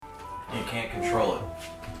You can't control it.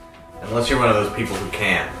 Unless you're one of those people who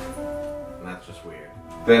can. And that's just weird.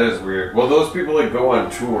 That is weird. Well, those people that go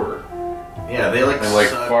on tour. Yeah, they like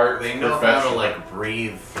suck. Fart. They know how to like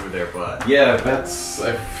breathe through their butt. Yeah, that's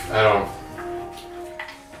I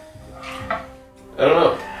don't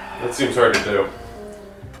know. That seems hard to do.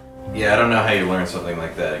 Yeah, I don't know how you learn something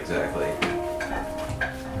like that exactly.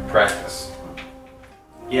 Practice.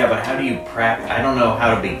 Yeah, but how do you practice? I don't know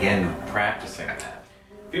how to begin practicing that.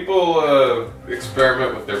 People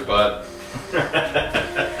experiment with their butt.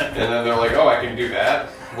 And then they're like, oh, I can do that?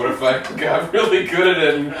 What if I got really good at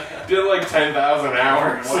it and did like 10,000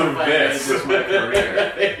 hours of this? My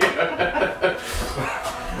career?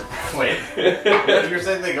 Wait, you're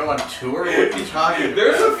saying they go on tour? What are you talking about?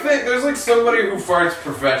 There's a thing, there's like somebody who farts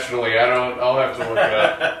professionally. I'll have to look it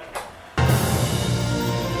up.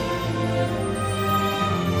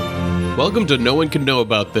 Welcome to No One Can Know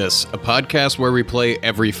About This, a podcast where we play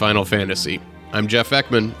every Final Fantasy. I'm Jeff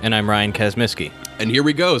Ekman. And I'm Ryan Kazmiski. And here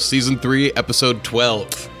we go, Season 3, Episode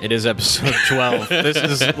 12. It is Episode 12. This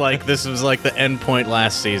was like the end point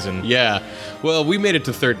last season. Yeah. Well, we made it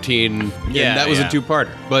to 13, and that was a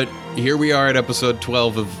two-parter. But here we are at Episode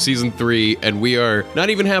 12 of Season 3, and we are not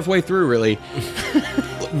even halfway through, really.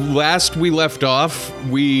 Last we left off,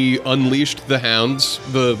 we unleashed the hounds,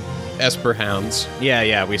 the Esper hounds.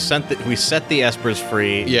 Yeah, we set the Espers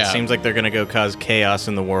free. Yeah. It seems like they're gonna go cause chaos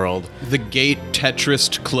in the world. The gate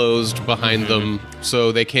Tetrised closed behind them,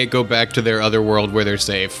 so they can't go back to their other world where they're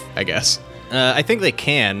safe, I guess. I think they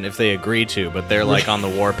can if they agree to, but they're like on the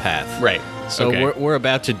warpath. Right. So Okay. what we're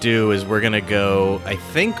about to do is we're gonna go, I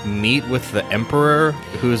think, meet with the Emperor,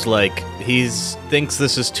 who's like, thinks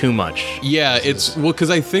this is too much. Yeah, because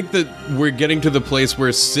I think that we're getting to the place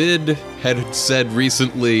where Sid had said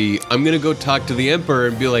recently, I'm going to go talk to the Emperor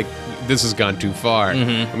and be like, this has gone too far.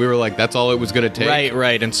 And we were like, that's all it was going to take.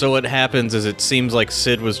 Right. And so what happens is it seems like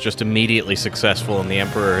Sid was just immediately successful and the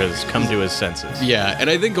Emperor has come to his senses. Yeah, and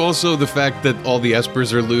I think also the fact that all the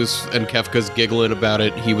Espers are loose and Kefka's giggling about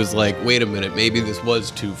it, he was like, wait a minute, maybe this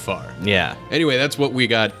was too far. Yeah. Anyway, that's what we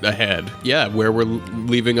got ahead. Yeah, where we're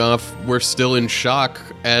leaving off, we're still in shock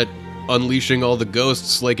at unleashing all the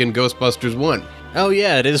ghosts like in Ghostbusters 1. Oh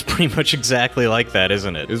yeah, it is pretty much exactly like that,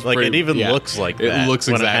 isn't it? It's like pretty- it even yeah. looks like that. It looks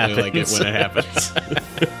when exactly like it happens. when it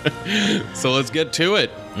happens. So let's get to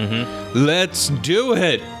it. Let's do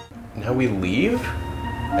it. Now we leave?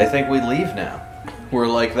 I think we leave now. We're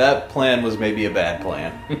like, that plan was maybe a bad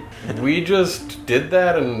plan. We just did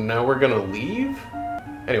that and now we're gonna leave?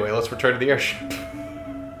 Anyway, let's return to the airship.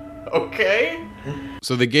 Okay.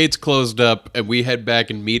 So the gates closed up and we head back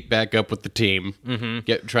and meet back up with the team,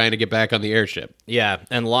 trying to get back on the airship. Yeah,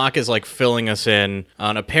 and Locke is like filling us in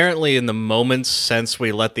on apparently in the moments since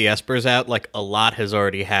we let the Espers out, like a lot has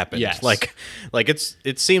already happened. Yes. Like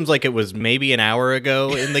it seems like it was maybe an hour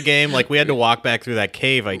ago in the game. Like we had to walk back through that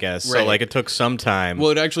cave, I guess. So Right. like it took some time. Well,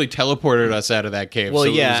 it actually teleported us out of that cave, so it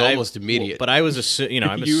was almost immediate. But I was I'm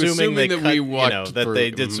You assuming they that cut, we walked that through. they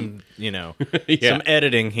did some, Yeah. some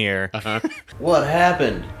editing here. What happened?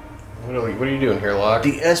 What are you doing here, Locke?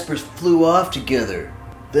 The Espers flew off together.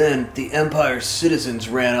 Then the Empire's citizens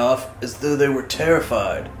ran off as though they were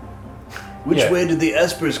terrified. Which Yeah. way did the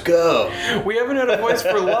Espers go? We haven't had a voice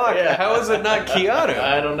for Locke. Yeah. How is it not Keanu?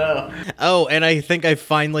 I don't know. Oh, and I think I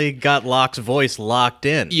finally got Locke's voice locked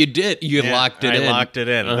in. You did. You locked it in. I locked it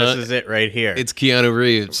in. Uh-huh. This is it right here. It's Keanu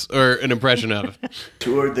Reeves, or an impression of.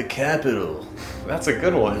 Toward the capital. That's a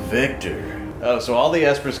good one. Victor. Oh, so all the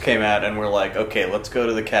Espers came out and we're like, okay, let's go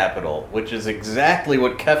to the capital, which is exactly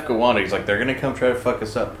what Kefka wanted. He's like, they're going to come try to fuck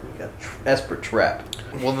us up. We got Esper trapped.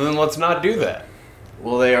 Well, then let's not do that.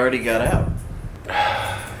 Well, they already got out.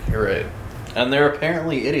 You're right. And they're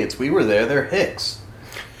apparently idiots. We were there. They're hicks.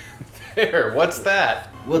 There, what's that?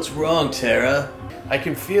 What's wrong, Terra? I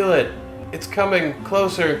can feel it. It's coming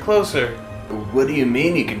closer and closer. What do you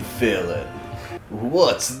mean you can feel it?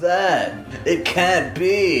 What's that? It can't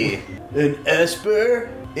be. An Esper?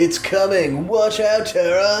 It's coming. Watch out,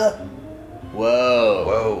 Terra.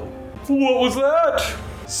 Whoa. What was that?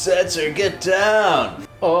 Setzer, get down.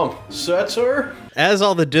 Setzer? As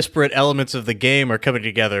all the disparate elements of the game are coming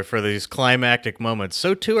together for these climactic moments,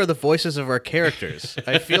 so too are the voices of our characters.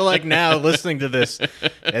 I feel like now, listening to this,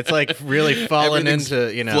 it's like really fallen Everything's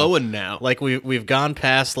into, flowing now. Like we've gone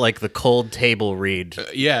past like the cold table read.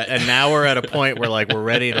 Yeah. And now we're at a point where like we're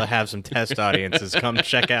ready to have some test audiences come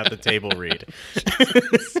check out the table read.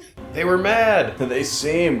 They were mad. They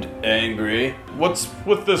seemed angry. What's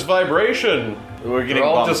with this vibration? We're getting They're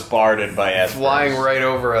all bombarded by Espers. Flying right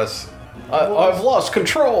over us. I've lost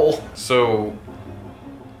control. So,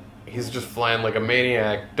 He's just flying like a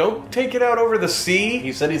maniac. Don't take it out over the sea.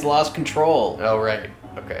 He said he's lost control. Oh, right.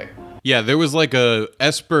 Okay. Yeah, there was like a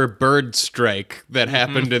Esper bird strike that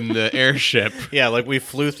happened in the airship. Yeah, like we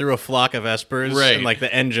flew through a flock of espers, Right. and like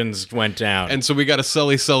the engines went down. And so we got to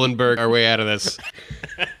Sully Sullenberg our way out of this.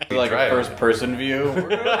 Like a first-person view.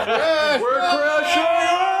 We're crashing!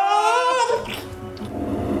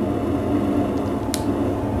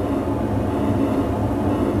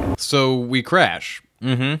 So we crash.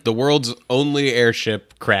 Mm-hmm. The world's only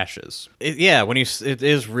airship crashes. When it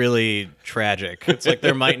is really tragic. It's like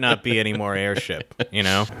there might not be any more airship, you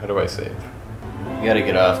know? How do I save? You gotta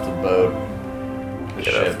get off the boat.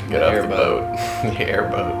 Get off the boat. The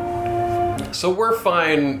airboat. So we're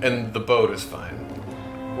fine, and the boat is fine.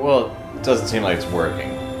 Well, it doesn't seem like it's working.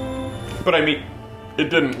 But I mean, it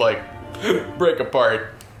didn't, like, break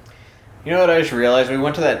apart. You know what I just realized? We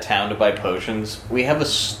went to that town to buy potions. We have a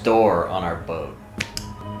store on our boat.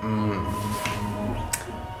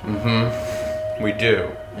 We do.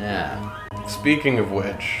 Yeah. Speaking of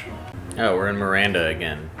which... Oh, we're in Miranda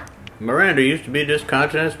again. Miranda used to be this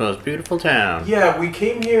continent's most beautiful town. Yeah, we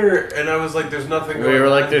came here, and I was like, there's nothing going on. We were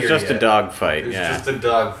like, there's here just yet. a dogfight. There's Yeah. just a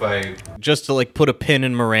dogfight. Just to like put a pin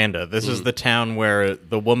in Miranda, this is the town where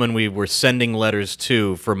the woman we were sending letters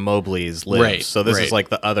to from Mobley's lives. Right, So this right. is like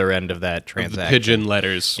the other end of that The transaction. pigeon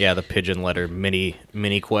letters. Yeah, the pigeon letter mini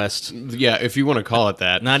quest. Yeah, if you want to call it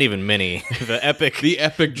that. Not even mini. The epic The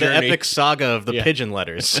epic journey. The epic saga of the Yeah. pigeon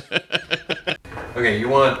letters. Okay, you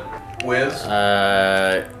want whiz?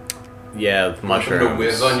 Yeah, with mushrooms. To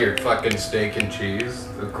whiz on your fucking steak and cheese?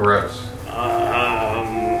 Gross.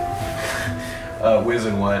 Whiz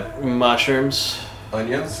and what? Mushrooms.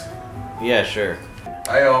 Onions? Yeah, sure.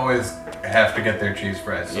 I always have to get their cheese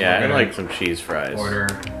fries. So Yeah, we're I gonna like some cheese fries. order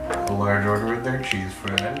a large order of their cheese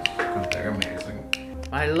fries because they're amazing.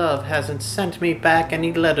 My love hasn't sent me back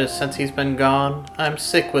any letters since he's been gone. I'm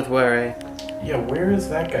sick with worry. Yeah, where is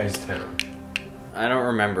that guy's town? I don't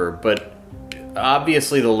remember, but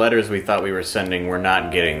obviously the letters we thought we were sending were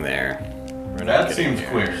not getting there. We're not That getting seems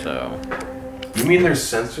there, clear. So You mean there's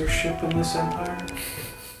censorship in this empire?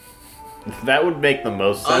 that would make the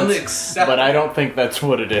most sense. Unacceptable. But I don't think that's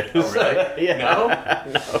what it is. Oh, really? Yeah.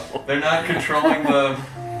 No? They're not controlling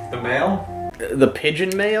the mail? The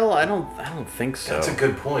pigeon mail? I don't think so. That's a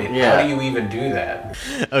good point. Yeah. How do you even do that?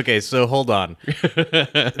 Okay, so hold on.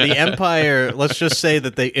 The Empire, let's just say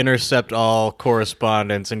that they intercept all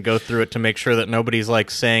correspondence and go through it to make sure that nobody's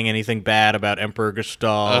like saying anything bad about Emperor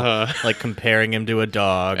Gestahl, like comparing him to a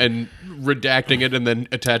dog. And redacting it and then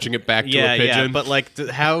attaching it back to yeah, a pigeon? yeah, but like,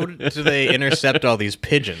 how do they intercept all these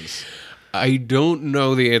pigeons? I don't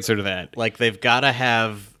know the answer to that. Like, they've got to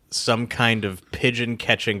have some kind of pigeon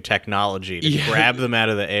catching technology to grab them out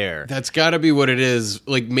of the air. That's got to be what it is.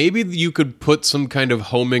 Like, maybe you could put some kind of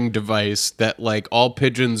homing device that, like, all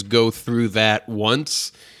pigeons go through that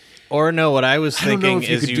once. Or no, what I was I don't know thinking if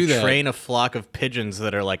you is could do you that. train a flock of pigeons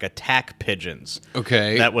that are like attack pigeons.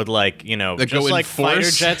 Okay. That would like, you know, That just go like fighter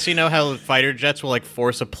enforce? jets, you know how fighter jets will like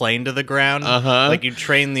force a plane to the ground? Uh-huh. Like you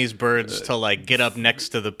train these birds to like get up next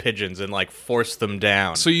to the pigeons and like force them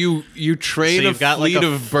down. So you train So a you've got, like, fleet a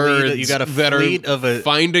of fleet- birds you got a that fleet are of a-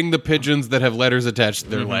 finding the pigeons that have letters attached to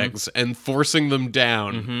their legs and forcing them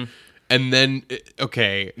down. And then,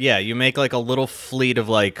 okay. Yeah, you make like a little fleet of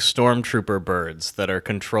like stormtrooper birds that are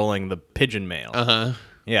controlling the pigeon mail. Uh-huh.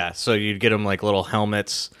 Yeah, so you'd get them like little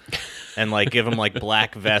helmets and like give them like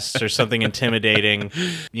black vests or something intimidating.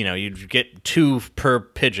 You know, you'd get 2 per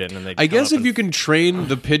pigeon, and they. I guess if you can train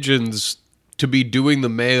the pigeons to be doing the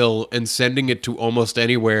mail and sending it to almost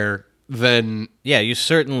anywhere, then yeah, you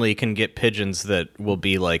certainly can get pigeons that will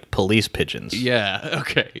be like police pigeons. yeah,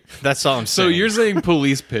 okay. That's all I'm So saying. you're saying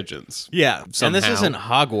police pigeons? yeah, and somehow. this isn't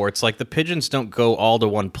Hogwarts. Like the pigeons don't go all to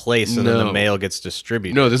one place and then No. the mail gets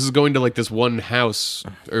distributed. No, this is going to like this one house,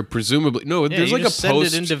 or presumably no. yeah, There's you like just a send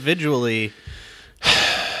post. it individually.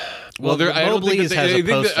 well, there, I don't think Mobley's that has I a think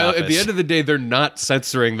post that, at the office. end of the day, they're not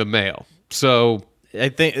censoring the mail. So I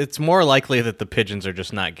think it's more likely that the pigeons are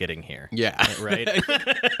just not getting here. yeah, Right?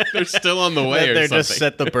 they're still on the way. Or They're something. just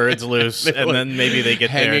set the birds loose, and then maybe they get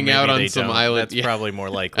there hanging and maybe out on they some don't. island. That's Yeah. probably more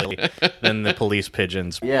likely than the police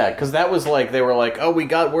pigeons. Yeah, because that was like, they were like, oh, we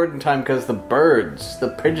got word in time because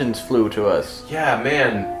the pigeons flew to us. Yeah,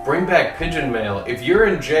 man, bring back pigeon mail. If you're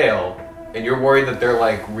in jail and you're worried that they're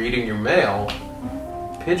like reading your mail,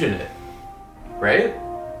 pigeon it. Right?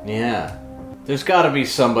 Yeah. There's got to be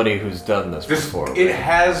somebody who's done this This before. it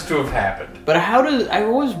has to have happened. But I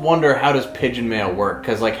always wonder, how does pigeon mail work?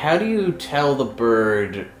 Because, like, how do you tell the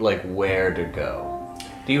bird, like, where to go?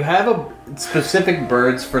 Do you have specific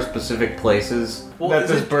birds for specific places? that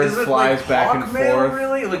this bird flies back and forth.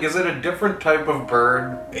 Really? Like, is it a different type of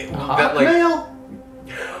bird? Hawkmail?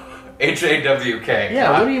 HAWK.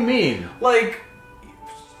 Yeah, what do you mean? Like,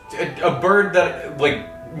 a bird that,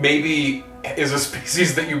 like, maybe is a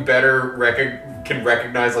species that you better can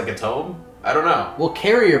recognize like its home? I don't know. Well,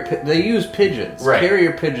 they use pigeons. Right.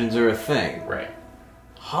 Carrier pigeons are a thing. Right.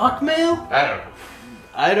 Hawkmail? I don't know.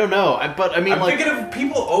 I don't know. I'm thinking of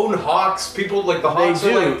people own hawks. People, like, the hawks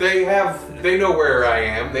They are do. like, they know where I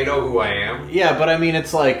am. They know who I am. Yeah, but I mean,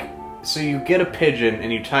 it's like, so you get a pigeon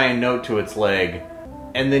and you tie a note to its leg,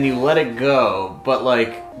 and then you let it go, but,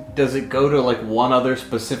 like, does it go to, like, one other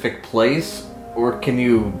specific place? Or can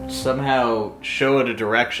you somehow show it a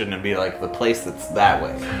direction and be like, the place that's that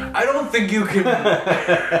way? I don't think you can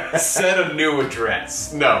set a new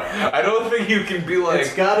address. No. I don't think you can be like...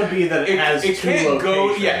 It's gotta be that it has it two can't locations.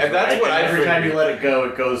 go... Yeah, that's right? what I Every time figured. you let it go,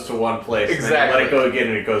 it goes to one place. Exactly. And then you let it go again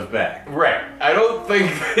and it goes back. Right. I don't think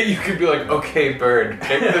that you could be like, okay, bird,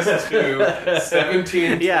 take this to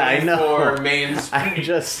 1724 Yeah, I know. Main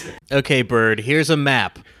Street. Okay, bird, here's a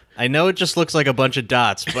map. I know it just looks like a bunch of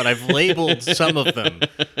dots, but I've labeled some of them.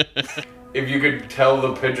 If you could tell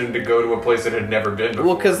the pigeon to go to a place it had never been before.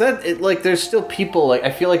 Well, because there's still people, like,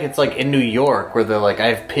 I feel like it's like in New York where they're like,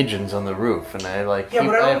 I have pigeons on the roof, and I like... Yeah,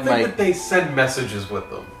 but I don't think my... that they send messages with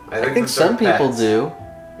them. I think that some they're people pets. do.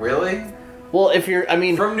 Really? Well, if you're, I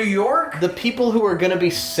mean... From New York? The people who are going to be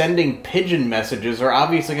sending pigeon messages are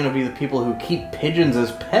obviously going to be the people who keep pigeons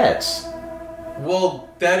as pets. Well,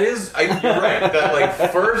 that is... you're right. That,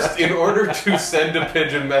 like, first, in order to send a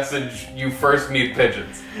pigeon message, you first need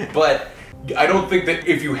pigeons. But I don't think that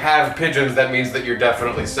if you have pigeons, that means that you're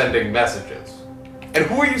definitely sending messages. And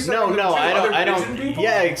who are you sending them to? I Other don't. pigeon people?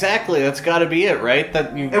 Yeah, exactly. That's got to be it, right?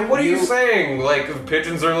 That you. And what are you saying? Like, the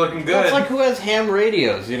pigeons are looking good. Well, it's like who has ham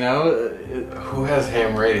radios, you know? Who has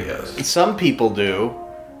ham radios? Some people do,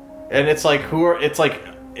 and it's like It's like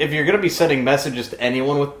if you're gonna be sending messages to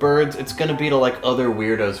anyone with birds, it's gonna be to like other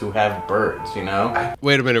weirdos who have birds, you know?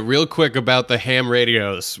 Wait a minute, real quick about the ham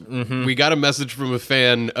radios. Mm-hmm. We got a message from a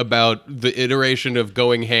fan about the iteration of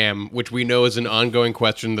going ham, which we know is an ongoing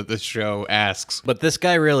question that this show asks. But this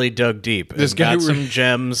guy really dug deep. This and guy got some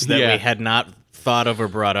gems that Yeah. we had not thought of or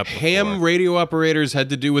brought up before. Ham radio operators had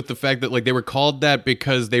to do with the fact that, like, they were called that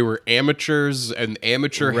because they were amateurs and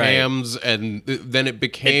amateur Right. hams, and then it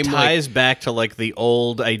became It ties back to like the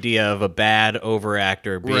old idea of a bad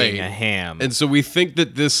overactor being Right. a ham. And so we think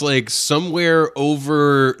that this, like, somewhere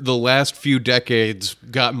over the last few decades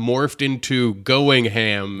got morphed into going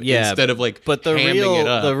ham instead of, like, but the hamming it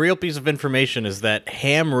up. real piece of information is that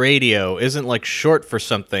ham radio isn't like short for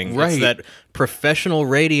something. Right. It's that professional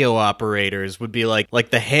radio operators would be like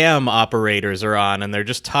the ham operators are on and they're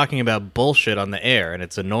just talking about bullshit on the air and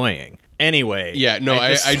it's annoying. Anyway. Yeah, no,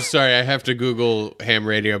 I I'm sorry, I have to Google ham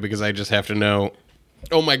radio because I just have to know.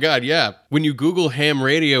 Oh my god, yeah. When you Google ham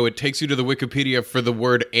radio, it takes you to the Wikipedia for the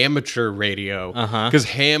word amateur radio. Because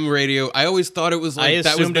ham radio, I always thought it was like I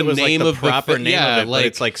that was assumed the it was name like the of proper the name yeah, of it, like but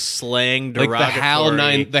it's like slang like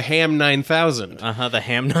derogatory. the ham 9000. The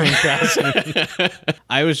Ham 9000.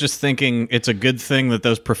 I was just thinking it's a good thing that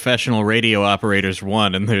those professional radio operators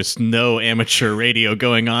won and there's no amateur radio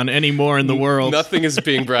going on anymore in the world. Nothing is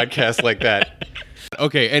being broadcast like that.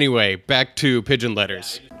 Okay, anyway, back to pigeon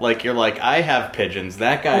letters. Like you're like, I have pigeons.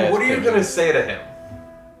 That guy has What are you pigeons. going to say to him?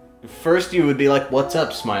 First, you would be like, "What's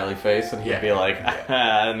up, smiley face?" And he'd Yeah. be like,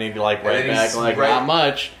 and he'd be like, right And then back, he's like, right- "Not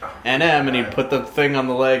much." NM, and he'd put the thing on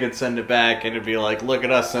the leg and send it back, and it'd be like, "Look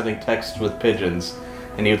at us sending texts with pigeons,"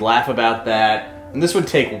 and he'd laugh about that. And this would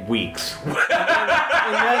take weeks.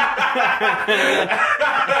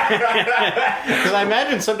 Because I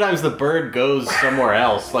imagine sometimes the bird goes somewhere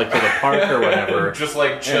else, like to the park or whatever. Just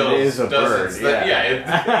like chills. And it is a does bird, its thing. yeah. It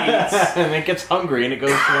eats. And it gets hungry and it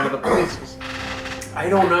goes to one of the places. I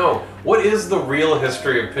don't know. What is the real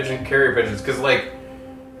history of carrier pigeons? Because, like,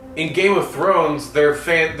 in Game of Thrones, they're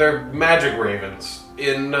magic ravens.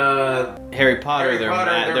 In Harry Potter, Harry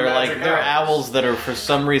Potter, they're magic they're owls. owls that are for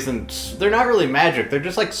some reason they're not really magic. They're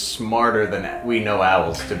just like smarter than we know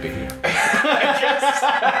owls to be.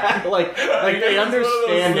 like they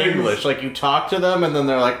understand things. English. Like you talk to them and then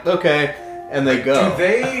they're like, okay, and they go. Do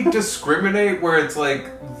they discriminate where it's like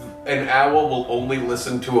an owl will only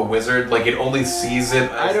listen to a wizard? Like it only sees it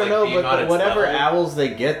as I don't like, know, being on but its whatever level? owls they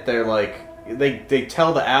get, they're like they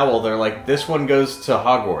tell the owl they're like this one goes to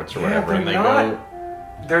Hogwarts or whatever, and they go.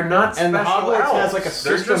 They're not special And Hogwarts owls. has like a They're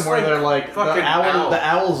system just, where they're like the fucking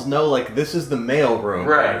owls know like this is the mail room.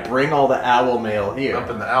 Right. Bring all the owl mail here. up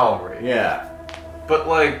in the owlry. Yeah. But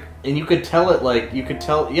like, And you could tell it like they're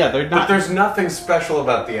but not. there's nothing special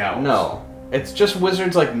about the owls. No. It's just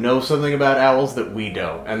wizards like know something about owls that we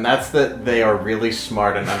don't, and that's that they are really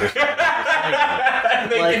smart and understand.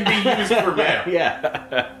 They can be used for mail.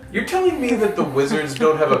 Yeah. You're telling me that the wizards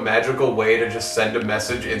don't have a magical way to just send a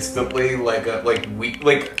message instantly, like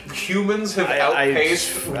humans have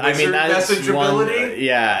outpaced wizard message ability?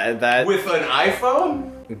 Yeah, that With an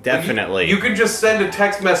iPhone? definitely. You can just send a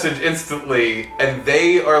text message instantly, and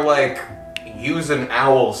they are like using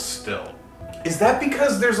owls still. Is that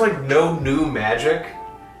because there's like no new magic?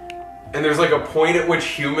 And there's like a point at which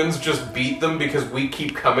humans just beat them because we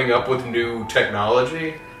keep coming up with new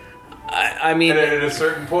technology? I mean, And at a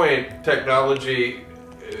certain point, technology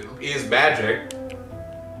is magic.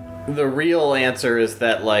 the real answer is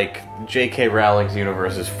that, like, J.K. Rowling's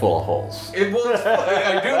universe is full of holes. I do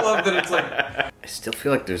love that it's like... I still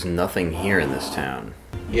feel like there's nothing here in this town.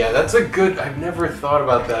 Yeah, that's a good... I've never thought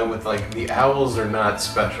about that with, like, the owls are not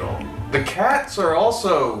special. The cats are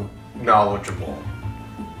also knowledgeable.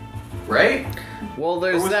 Right? Well, Or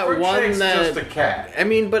there's was that one Crookshanks that... just a cat? I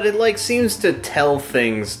mean, but it, like, seems to tell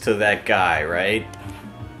things to that guy, right?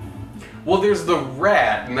 Well, there's the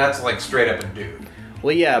rat, and that's, like, straight up a dude.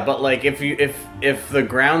 Well, yeah, but, like, if the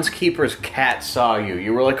groundskeeper's cat saw you,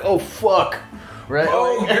 you were like, oh, fuck! Right?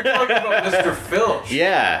 Oh, you're talking about Mr. Filch.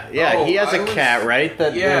 Yeah, Oh, he has I a was- cat, right?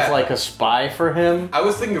 That yeah. there's, like, a spy for him. I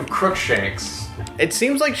was thinking of Crookshanks. It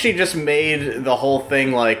seems like she just made the whole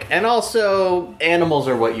thing like, and also animals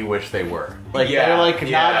are what you wish they were. Like Yeah, they're like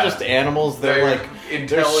yeah. not just animals; they're They're like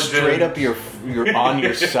intelligent. They're straight up you're on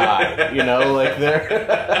your side. You know, like they're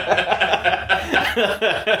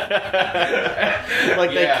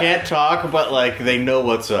like they Yeah. can't talk, but like they know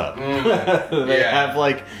what's up.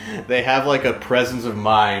 They have like a presence of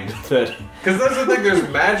mind that. Because that's the thing, there's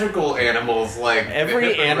magical animals like Every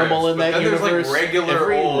hippogriffs, animal in but that then universe, there's like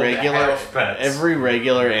regular old house pets. every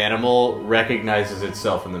regular animal recognizes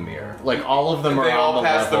itself in the mirror. Like all of them Did are they all on the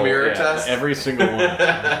pass the level. mirror Yeah, test? Every single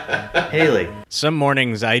one. Haley, Some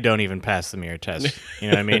mornings I don't even pass the mirror test. You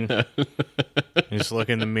know what I mean? I just look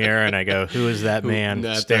in the mirror and I go, "Who is that man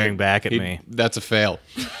Not staring that- back at he- me?" That's a fail.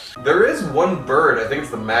 There is one bird, I think it's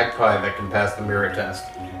the magpie, that can pass the mirror test.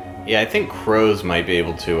 yeah, I think crows might be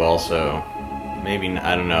able to also. Maybe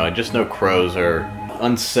I don't know. I just know crows are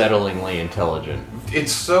unsettlingly intelligent.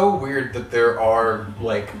 It's so weird that there are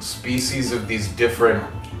like species of these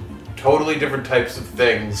totally different types of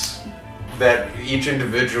things that each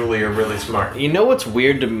individually are really smart. You know what's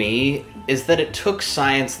weird to me is that it took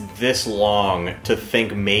science this long to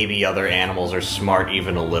think maybe other animals are smart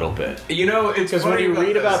even a little bit. You know, it's Because when funny you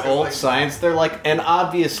read this, about it's old like- science, they're like, and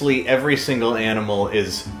obviously every single animal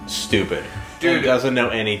is stupid. Dude. And doesn't know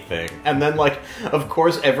anything. And then, like, of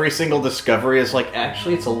course, every single discovery is like,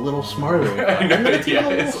 actually, it's a little smarter than that. And then it's Yeah,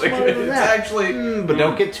 even a it's little like smarter than it's that. actually But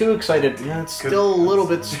don't get too excited. Yeah, it's still a little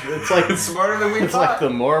bit. It's like it's smarter than we it's thought. like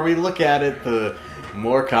the more we look at it, the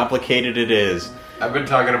more complicated it is. I've been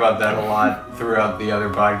talking about that a lot throughout the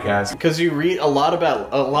other podcasts. Because you read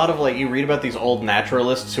you read about these old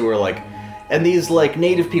naturalists who are like, and these like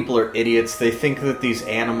native people are idiots. They think that these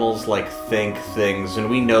animals like think things, and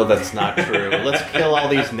we know that's not true. Let's kill all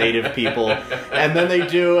these native people, and then they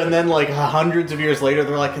do, and then like hundreds of years later,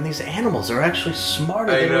 they're like, and these animals are actually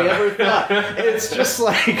smarter I than we know. ever thought. It's just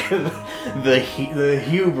like the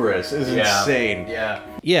hubris is insane. Yeah.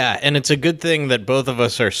 Yeah, and it's a good thing that both of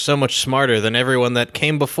us are so much smarter than everyone that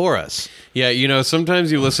came before us. Yeah, you know,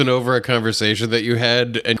 sometimes you listen over a conversation that you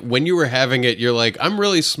had, and when you were having it, you're like, I'm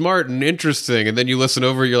really smart and interesting. And then you listen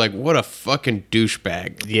over, you're like, what a fucking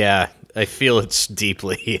douchebag. Yeah, I feel it's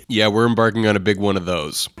deeply. Yeah, we're embarking on a big one of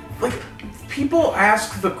those. Like, people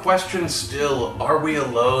ask the question still, are we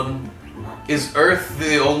alone? Is Earth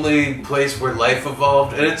the only place where life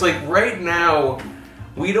evolved? And it's like, right now,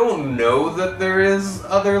 we don't know that there is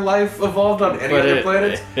other life evolved on any But other it-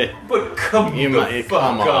 planets. But come You the might fuck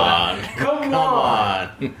come on. Come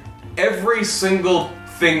on. Every single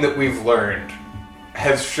thing that we've learned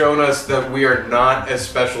has shown us that we are not as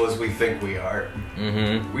special as we think we are.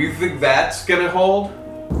 Mm-hmm. You think that's gonna hold?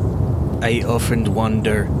 I often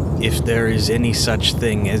wonder if there is any such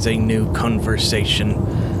thing as a new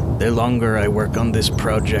conversation. The longer I work on this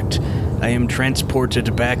project, I am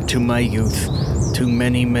transported back to my youth, to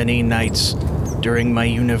many, many nights during my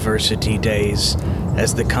university days,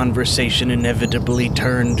 as the conversation inevitably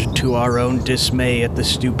turned to our own dismay at the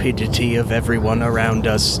stupidity of everyone around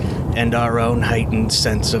us and our own heightened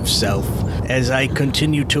sense of self. As I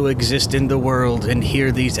continue to exist in the world and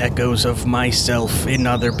hear these echoes of myself in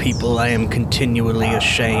other people, I am continually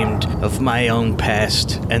ashamed of my own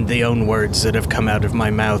past and the own words that have come out of my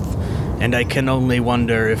mouth. And I can only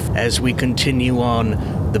wonder if, as we continue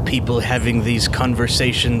on, the people having these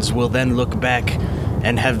conversations will then look back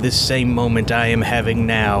and have this same moment I am having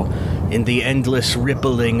now, in the endless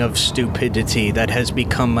rippling of stupidity that has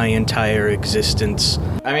become my entire existence.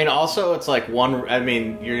 I mean, also, it's like you're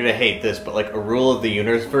gonna hate this, but like a rule of the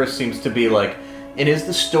universe seems to be like, and is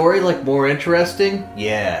the story like more interesting?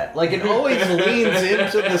 Yeah. Like it always leans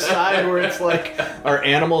into the side where it's like, are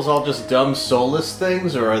animals all just dumb, soulless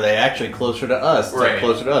things, or are they actually closer to us? Right. Like,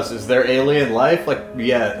 closer to us. Is there alien life? Like,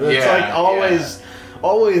 yeah. It's Yeah, like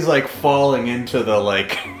always like falling into the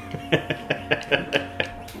like.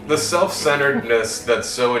 The self-centeredness that's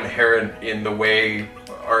so inherent in the way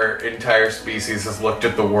our entire species has looked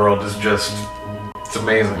at the world is just, it's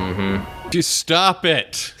amazing. Mm-hmm. Just stop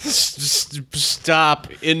it.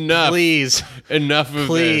 Stop. Enough. Please. Enough of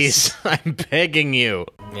Please. this. I'm begging you.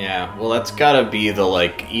 Yeah, well, that's gotta be the,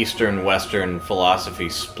 like, Eastern-Western philosophy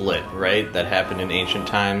split, right? That happened in ancient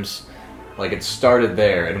times. Like, it started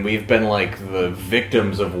there, and we've been, like, the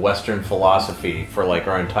victims of Western philosophy for, like,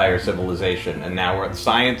 our entire civilization. And now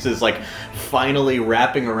science is, like, finally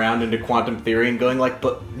wrapping around into quantum theory and going, like,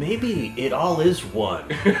 but maybe it all is one.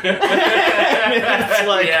 It's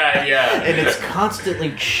like, Yeah. and it's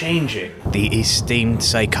constantly changing. The esteemed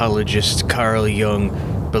psychologist Carl Jung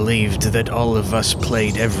believed that all of us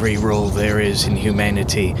played every role there is in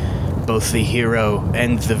humanity. Both the hero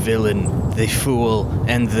and the villain, the fool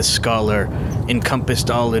and the scholar, encompassed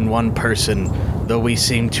all in one person, though we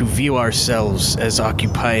seem to view ourselves as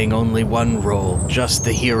occupying only one role, just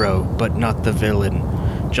the hero, but not the villain,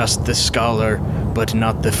 just the scholar, but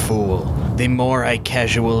not the fool. The more I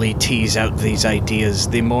casually tease out these ideas,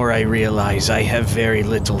 the more I realize I have very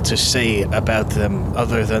little to say about them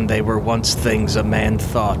other than they were once things a man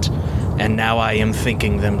thought, and now I am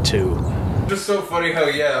thinking them too. Just so funny how,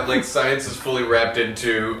 like, science is fully wrapped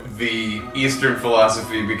into the Eastern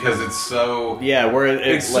philosophy because it's so... Yeah, where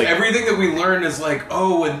it's like... everything that we learn is like,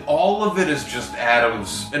 oh, and all of it is just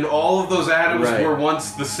atoms. And all of those atoms Right. were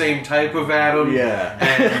once the same type of atom. Yeah.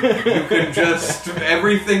 And you can just...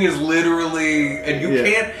 everything is literally... And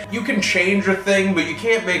you can change a thing, but you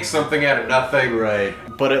can't make something out of nothing. Right.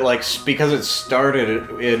 But it, like, because it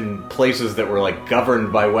started in places that were, like,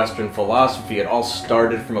 governed by Western philosophy, it all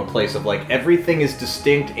started from a place of, like, everything is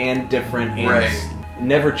distinct and different and Right.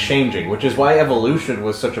 never changing, which is why evolution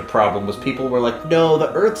was such a problem, was people were like, no,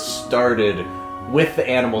 the Earth started with the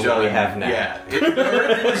animals that we have now. Yeah. The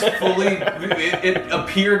Earth was fully... it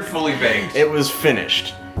appeared fully baked. It was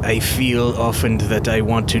finished. I feel often that I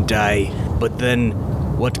want to die, but then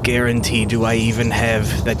what guarantee do I even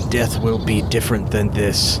have that death will be different than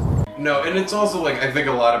this? No, and it's also like, I think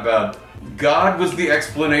a lot about God was the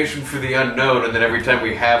explanation for the unknown, and then every time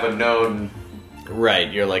we have a known,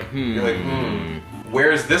 Right, you're like, you're like,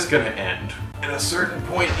 where is this gonna end? At a certain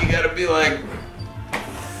point, you gotta be like,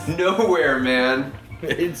 nowhere, man.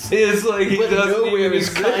 It's like, he but doesn't nowhere even is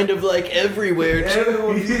exist. kind of like everywhere,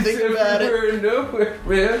 too. If you think about it. Everywhere and nowhere,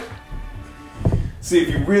 man. See, if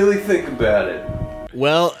you really think about it.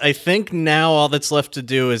 Well, I think now all that's left to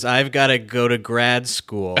do is I've got to go to grad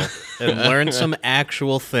school and learn some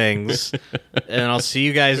actual things, and I'll see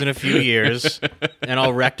you guys in a few years, and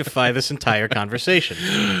I'll rectify this entire conversation.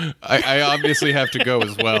 I obviously have to go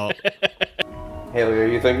as well. Haley, are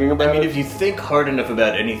you thinking about I mean, if you think hard enough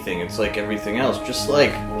about anything, it's like everything else. Just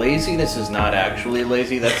like, laziness is not actually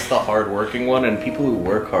lazy, that's the hard-working one, and people who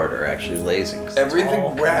work hard are actually lazy. 'Cause it's all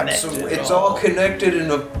Everything wraps. connected. It's all connected in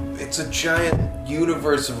a. It's a giant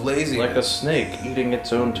universe of laziness. Like a snake eating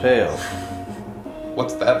its own tail.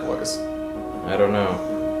 What's that voice? I don't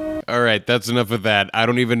know. All right, that's enough of that. I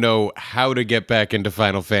don't even know how to get back into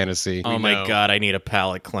Final Fantasy. Oh my god, I need a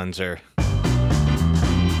palate cleanser.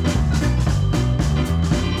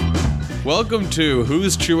 Welcome to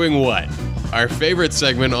Who's Chewing What? Our favorite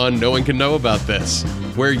segment on No One Can Know About This,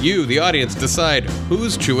 where you, the audience, decide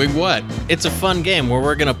who's chewing what. It's a fun game where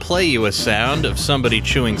we're going to play you a sound of somebody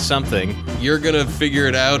chewing something. You're gonna figure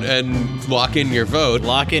it out and lock in your vote,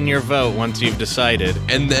 Lock in your vote once you've decided.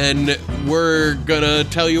 and then we're gonna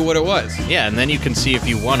tell you what it was. Yeah, and then you can see if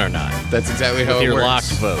you won or not. That's exactly how With it your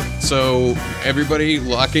works. locked vote. So, everybody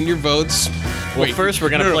lock in your votes. Well, first we're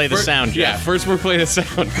going to play the first- sound, Yeah, Jeff. first we're playing the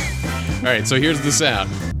sound. All right, so here's the sound.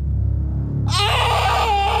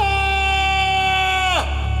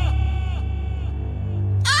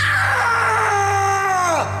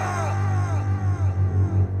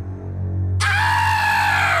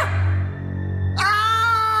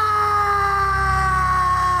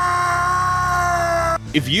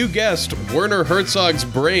 If you guessed Werner Herzog's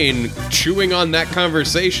brain chewing on that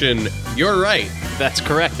conversation, you're right. That's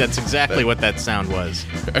correct. That's exactly what that sound was.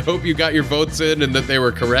 I hope you got your votes in and that they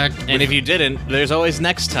were correct. And if you didn't, there's always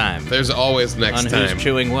next time. There's always next on time. Who's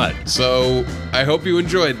Chewing What. So I hope you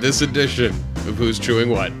enjoyed this edition of Who's Chewing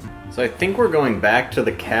What. So I think we're going back to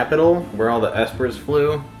the capital where all the espers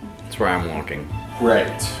flew. That's where I'm walking.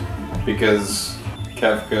 Right. Because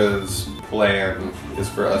Kefka's plan is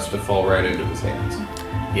for us to fall right into his hands.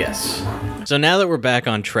 Yes. So now that we're back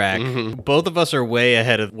on track, both of us are way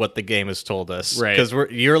ahead of what the game has told us. Right. Because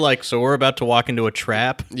you're like, so we're about to walk into a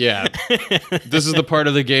trap? Yeah. This is the part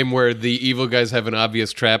of the game where the evil guys have an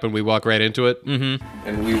obvious trap and we walk right into it. Mm-hmm.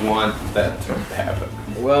 And we want that to happen.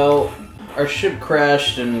 Well, our ship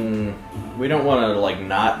crashed and we don't want to, like,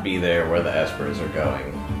 not be there where the espers are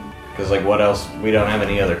going. Because, like, what else? We don't have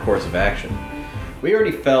any other course of action. We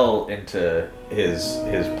already fell into his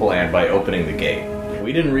plan by opening the gate.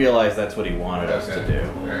 We didn't realize that's what he wanted us to do.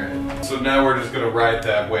 Alright. So now we're just gonna ride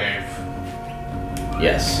that wave.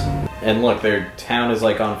 Yes. And look, their town is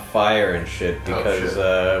like on fire and shit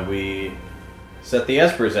because we set the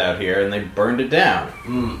espers out here and they burned it down.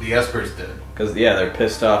 The espers did. Because, yeah, they're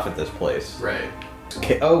pissed off at this place. Right.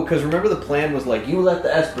 Oh, because remember the plan was like, you let the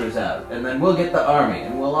espers out and then we'll get the army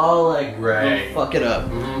and we'll all, like, Right. we'll fuck it up.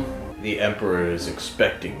 Mm-hmm. The Emperor is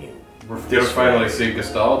expecting you. Did we finally see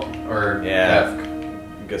Gestalt? Or Yeah.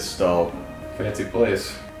 Kefk? Gestalt. Fancy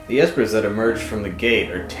place. The espers that emerged from the gate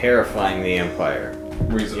are terrifying the Empire.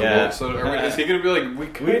 Reasonable. Yeah. So is he gonna be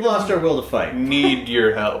like, We've lost our will to fight. need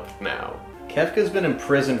your help now? Kefka's been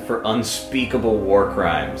imprisoned for unspeakable war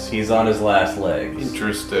crimes. He's on his last legs.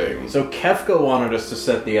 Interesting. So Kefka wanted us to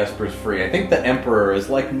set the espers free. I think the Emperor is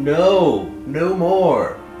like, no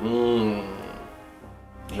more.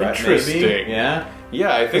 Right, Interesting. maybe? Yeah?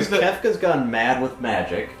 Yeah, I think Because that. Kefka's gone mad with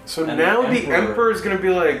magic. So and now the Emperor's gonna be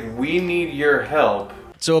like, we need your help.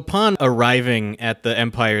 So upon arriving at the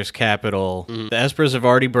Empire's capital, the espers have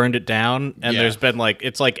already burned it down, and Yeah. there's been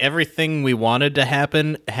it's like everything we wanted to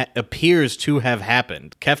happen appears to have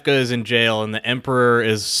happened. Kefka is in jail, and the Emperor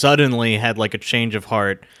is suddenly had like a change of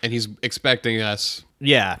heart. And he's expecting us.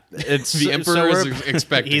 Yeah, it's The Emperor is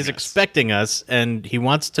expecting He's us. expecting us, and he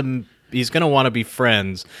wants to. He's gonna want to be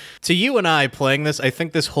friends. To you and I playing this, I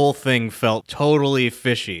think this whole thing felt totally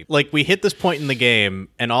fishy. Like, we hit this point in the game,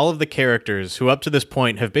 and all of the characters who up to this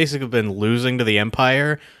point have basically been losing to the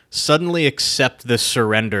Empire suddenly accept this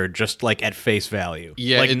surrender just like at face value.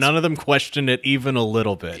 Yeah, like it's- none of them question it even a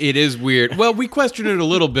little bit. It is weird. Well, we question it a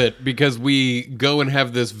little bit because we go and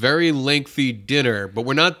have this very lengthy dinner, but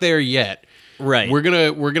we're not there yet. Right. We're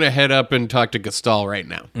gonna head up and talk to Gestalt right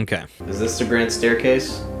now. Okay. Is this the grand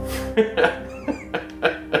staircase?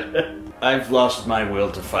 I've lost my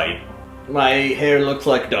will to fight. My hair looks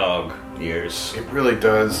like dog ears. It really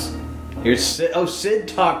does. Here's Sid. Oh, Sid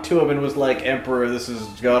talked to him and was like, Emperor, this has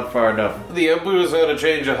gone far enough. The Emperor's had a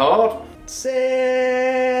change of heart. Sid!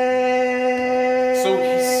 So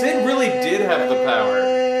Sid really did have the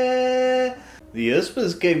power. The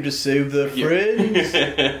Espers came to save their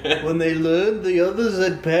friends. When they learned the others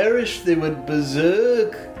had perished, they went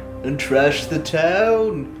berserk and trashed the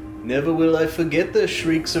town. Never will I forget their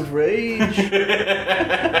shrieks of rage.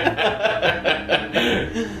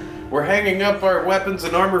 We're hanging up our weapons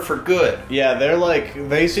and armor for good. Yeah, they're like,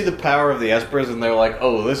 they see the power of the espers and they're like,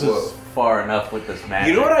 oh, this Whoa. is far enough with this magic.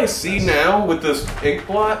 You know what I see now with this ink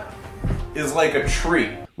blot? Is like a tree.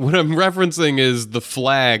 What I'm referencing is the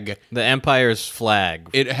flag. The Empire's flag.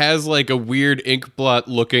 It has like a weird ink blot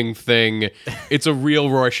looking thing. It's a real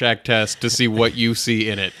Rorschach test to see what you see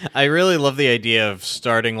in it. I really love the idea of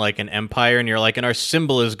starting like an empire, and you're like, and our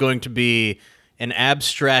symbol is going to be an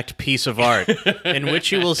abstract piece of art in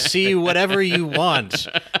which you will see whatever you want.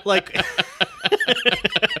 Like,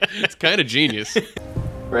 It's kind of genius.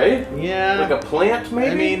 Right? Yeah. Like a plant, maybe?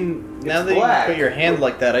 I mean, now It's that black. you put your hand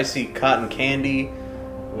like that, I see cotton candy.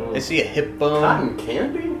 I see a hip bone. Cotton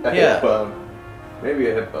candy? A Yeah. hip bone. Maybe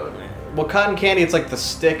a hip bone. Well, cotton candy, it's like the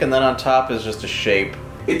stick, and then on top is just a shape.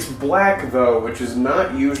 It's black, though, which is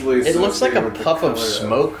not usually It looks like a associated with the puff of color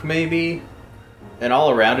smoke, maybe. And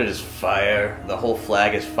all around it is fire. The whole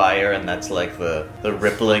flag is fire, and that's like the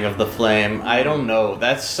rippling of the flame. I don't know.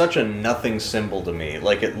 That's such a nothing symbol to me.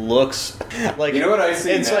 Like, it looks like... You know what I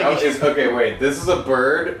see it's now? like, Is, okay, wait. This is a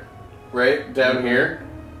bird, right? Down here.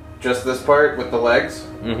 Just this part with the legs.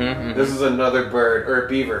 Mhm. This is another bird, or a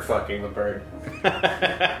beaver fucking the bird.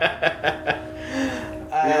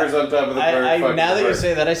 Beaver's on top of the bird. fucking now the that you bird.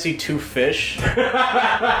 say that, I see two fish. You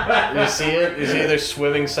see it? You see they're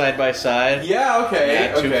swimming side by side? Yeah, okay.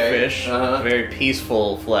 Yeah, two okay. fish. Uh-huh. Very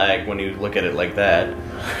peaceful flag when you look at it like that.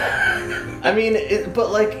 I mean,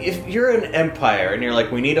 but like, if you're an empire and you're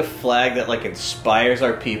like, we need a flag that like inspires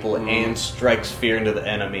our people and strikes fear into the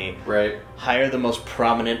enemy, Right. hire the most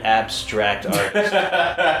prominent abstract artist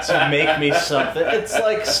to make me something. It's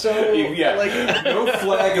like so, Yeah. like, No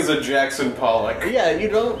flag is a Jackson Pollock. yeah, you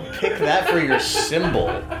don't pick that for your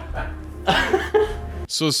symbol.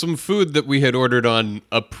 So some food that we had ordered on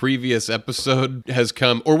a previous episode has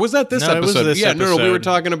come, or was that this No, it was episode? this yeah, no, we were episode.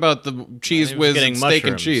 talking about the cheese He was whiz getting and steak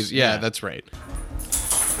and mushrooms. cheese. Yeah, Yeah. that's right.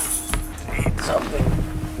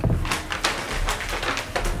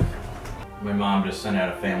 My mom just sent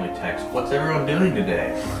out a family text. What's everyone doing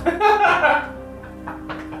today?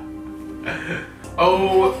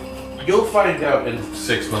 Oh, you'll find out in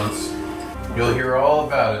 6 months. You'll hear all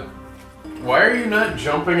about it. Why are you not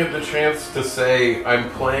jumping at the chance to say, I'm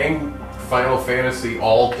playing Final Fantasy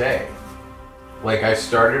all day? Like, I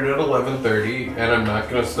started at 11:30, and I'm not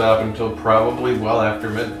going to stop until probably well after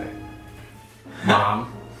midnight. Mom.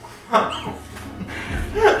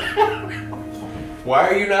 Why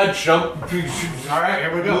are you not Alright,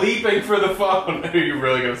 here we go. leaping for the phone? Are you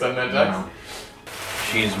really going to send that text?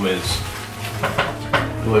 Cheese whiz.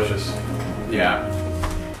 Delicious. Yeah.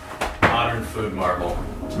 Modern food marvel.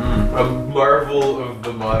 A marvel of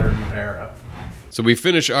the modern era. So we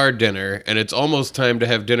finish our dinner, and it's almost time to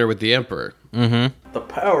have dinner with the Emperor. The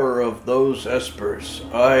power of those espers.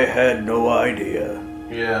 I had no idea.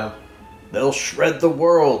 Yeah. They'll shred the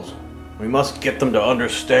world. We must get them to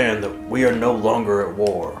understand that we are no longer at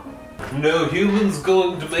war. No human's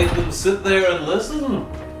going to make them sit there and listen.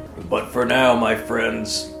 But for now, my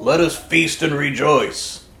friends, let us feast and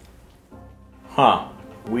rejoice. Huh.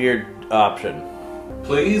 Weird option.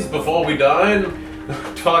 Please, before we dine,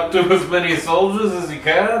 talk to as many soldiers as you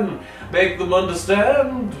can. Make them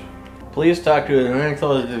understand. Please talk to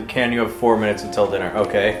him. Can you have 4 minutes until dinner?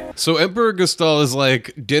 Okay. So Emperor Gustal is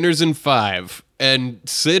like, dinner's in 5. And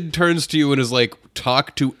Sid turns to you and is like,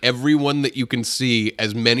 talk to everyone that you can see,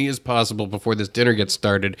 as many as possible before this dinner gets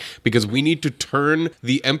started, because we need to turn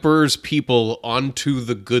the Emperor's people onto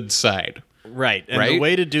the good side. Right. And Right? the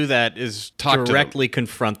way to do that is Talk to them. directly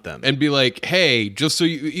confront them. And be like, hey, just so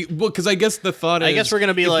you well, because I guess the thought is, I guess we're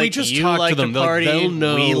gonna be if like, we just you talk like to them, to party, they'll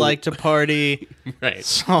know. we like to party. Right.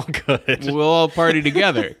 It's all good. We'll all party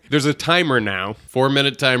together. There's a timer now,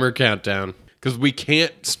 4-minute timer countdown, because we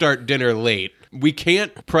can't start dinner late. We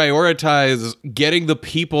can't prioritize getting the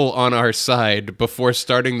people on our side before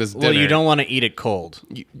starting this dinner. Well, you don't want to eat it cold.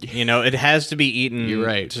 You know, it has to be eaten You're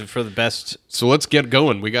right. for the best. So let's get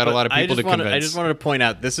going. We got a lot of people to convince. I just wanted to point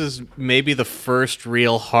out, this is maybe the first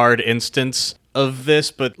real hard instance of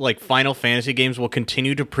this, but like Final Fantasy games will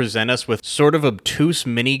continue to present us with sort of obtuse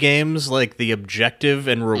mini games, like the objective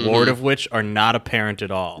and reward of which are not apparent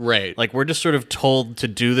at all. Right. Like we're just sort of told to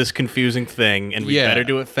do this confusing thing, and we Yeah. better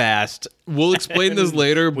do it fast. We'll explain this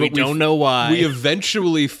later, but We don't know why. We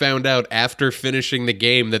eventually found out after finishing the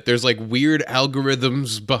game that there's like weird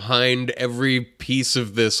algorithms behind every piece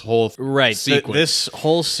of this whole Right. sequence. This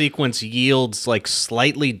whole sequence yields like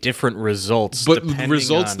slightly different results, but depending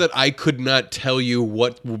results on- that I could not tell you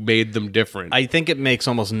what made them different. I think it makes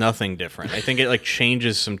almost nothing different. I think it like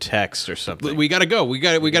changes some text or something. we gotta go. We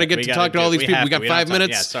gotta get to talk to all these people. We got 5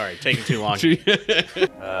 minutes. Yeah, sorry, taking too long.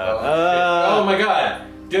 Oh my god.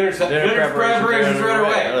 Dinner preparations right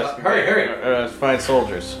away. Hurry. Let's find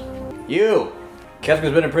soldiers. You!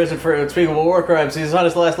 Kefka's been in prison for unspeakable war crimes. He's on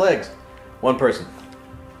his last legs. 1 person.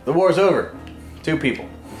 The war's over. 2 people.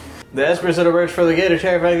 The Espers that emerged from the gate are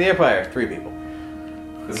terrifying the Empire. 3 people.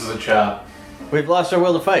 This is a chop. We've lost our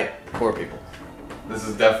will to fight. 4 people. This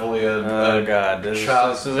is definitely Oh god, this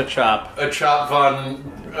is a chop. a chop von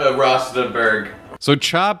Rostenberg. So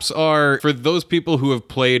chops are, for those people who have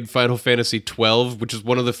played Final Fantasy XII, which is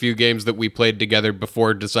one of the few games that we played together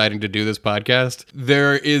before deciding to do this podcast,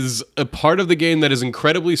 there is a part of the game that is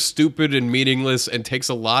incredibly stupid and meaningless and takes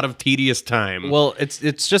a lot of tedious time. Well,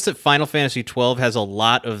 it's just that Final Fantasy XII has a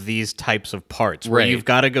lot of these types of parts where Right. you've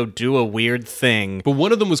got to go do a weird thing. but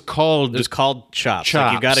one of them was called It's called chops. chops.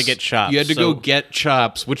 Like, you got to get chops. You had to So go get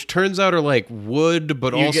chops, which turns out are like wood,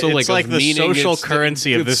 but you also get- like it's like of the meaning. social It's-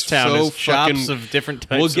 currency of it's this town so is chops fucking- of different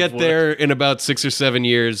types. We'll of get wood. there in about 6 or 7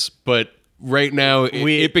 years, but right now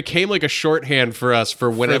it became like a shorthand for us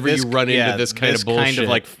for whenever this- you run yeah, into this kind of bullshit.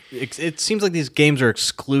 like it seems like these games are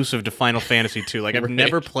exclusive to Final Fantasy 2. Like I've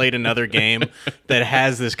never played another game that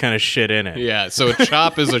has this kind of shit in it. Yeah, so a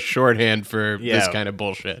chop is a shorthand for this Yeah. kind of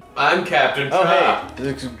bullshit. I'm Captain Oh Chop. hey,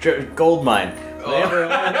 this is gold mine. The Emperor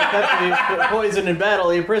kept poisoned in battle.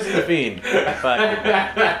 He imprisoned the fiend. 5 people.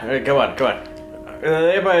 All right, come on.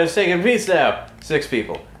 The Empire is taking peace now. 6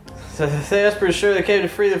 people. The Esper sure came to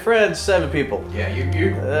free the friends. 7 people. Yeah, you.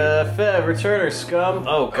 Fev, returner, scum.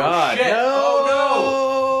 Oh, God. Shit. No!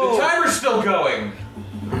 Oh, no! The timer's still going!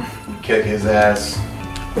 Kick his ass.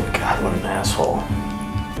 God, what an asshole.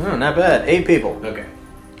 Oh, not bad. 8 people. Okay.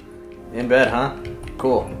 In bed, huh?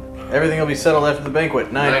 Cool. Everything will be settled after the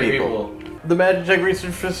banquet. 9 people. The Magitech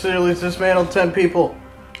research facility is dismantled. 10 people.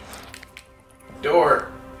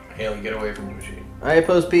 Door. Haley, get away from the machine. I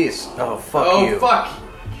oppose peace. Oh, fuck you. Oh, fuck!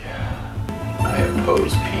 Yeah. I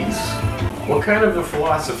oppose peace. What kind of a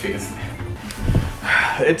philosophy is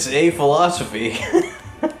that? It's a philosophy.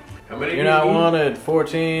 How many You're not wanted.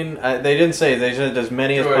 14. They didn't say. They said as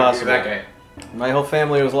many as possible. That guy. My whole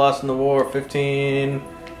family was lost in the war. 15.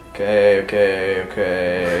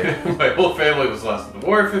 Okay. My whole family was lost in the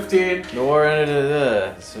war. 15. The war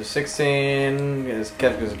ended. So 16.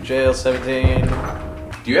 Kefka's in jail. 17.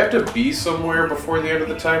 Do you have to be somewhere before the end of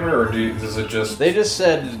the timer, or does it just... They just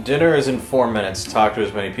said dinner is in 4 minutes. Talk to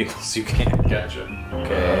as many people as you can. Gotcha.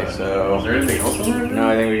 Okay, so... Is there anything else in there? No,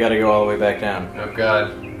 I think we gotta go all the way back down. Oh,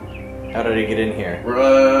 God. How did he get in here?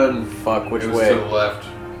 Run! Fuck, which It was way? to the left.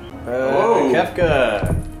 Whoa!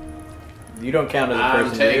 Kefka! You don't count as a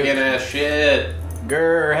person, I'm taking a shit.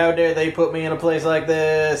 Grr, how dare they put me in a place like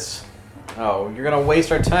this? Oh, you're gonna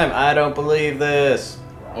waste our time. I don't believe this.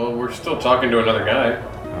 Well, we're still talking to another guy.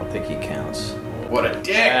 I don't think he counts. What a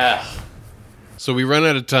dick! So we run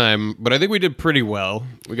out of time, but I think we did pretty well.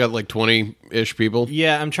 We got like 20-ish people.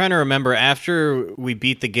 Yeah, I'm trying to remember. After we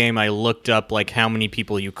beat the game, I looked up like how many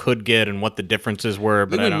people you could get and what the differences were.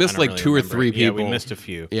 But I think we missed like 2 or 3 people. Yeah, we missed a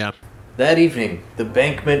few. Yeah. That evening, the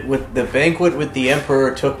banquet with the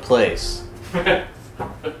Emperor took place.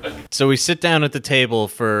 So we sit down at the table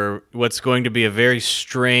for what's going to be a very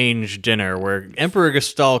strange dinner where Emperor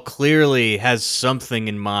Gestal clearly has something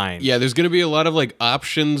in mind. Yeah, there's going to be a lot of like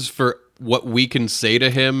options for what we can say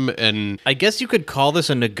to him, and I guess you could call this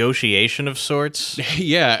a negotiation of sorts.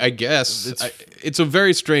 yeah, I guess. It's a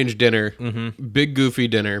very strange dinner. Mm-hmm. Big, goofy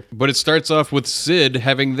dinner. But it starts off with Sid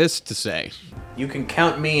having this to say. You can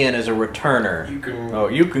count me in as a returner.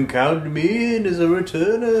 You can count me in as a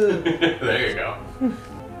returner. There you go.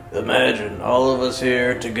 Imagine all of us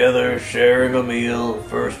here together sharing a meal.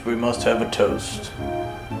 First, we must have a toast.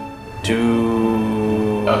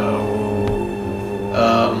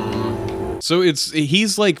 So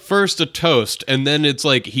he's like first a toast, and then it's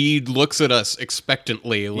like he looks at us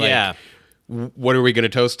expectantly, like, Yeah. What are we going to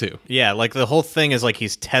toast to? Yeah, like the whole thing is like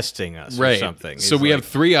he's testing us or something. So we have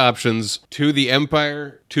 3 options: to the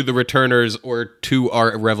Empire, to the Returners, or to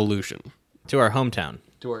our revolution. to our hometown.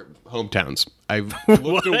 To our hometowns. I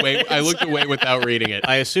looked away. I looked away without reading it.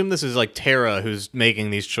 I assume this is like Tara who's making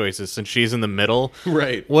these choices since she's in the middle.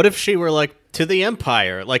 Right. What if she were like, to the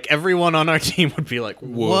Empire? Like everyone on our team would be like,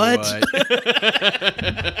 what?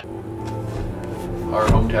 Our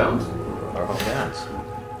hometowns? Our hometowns.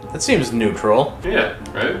 That seems neutral. Yeah,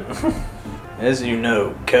 right? As you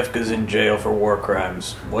know, Kefka's in jail for war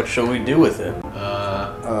crimes. What shall we do with him?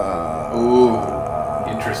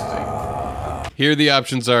 Interesting. Here the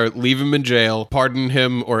options are leave him in jail, pardon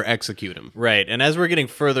him, or execute him. Right, and as we're getting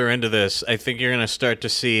further into this, I think you're going to start to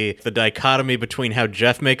see the dichotomy between how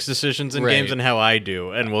Jeff makes decisions in games and how I do,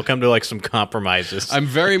 and we'll come to like some compromises. I'm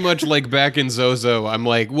very much like back in Zozo. I'm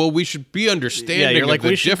like, well, we should be understanding yeah, you're of like, the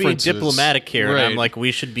we should be differences. diplomatic here, Right. and I'm like,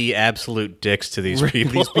 we should be absolute dicks to these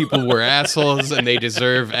people. These people were assholes, and they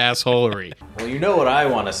deserve assholery. Well, you know what I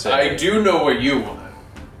want to say. I do know what you want.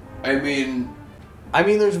 I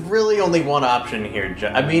mean, there's really only one option here,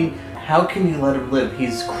 Jeff. How can you let him live?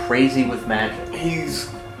 He's crazy with magic. he's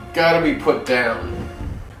gotta be put down.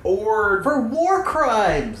 Or For war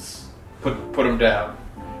crimes! put him down.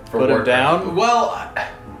 For Put him war down? crimes. Well,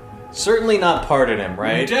 Certainly not pardon him,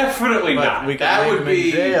 right? definitely But not. we can That leave would him be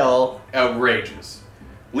in jail. outrageous.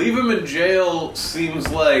 Leave him in jail seems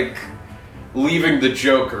like leaving the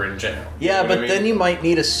Joker in jail. Yeah, You know but what I then mean? you might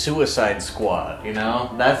need a suicide squad, you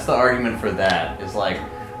know? That's the argument for that, is like,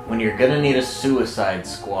 when you're gonna need a suicide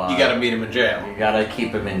squad... You gotta meet him in jail. You gotta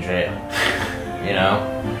keep him in jail. You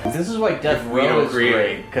know? This is why Death We Row don't is agree.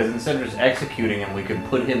 great, because instead of just executing him, we could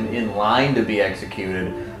put him in line to be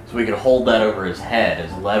executed, so we could hold that over his head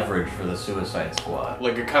as leverage for the suicide squad.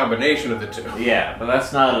 Like a combination of the two. Yeah, but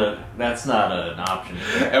that's not an option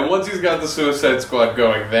here. And once he's got the Suicide Squad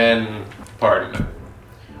going, then pardon him.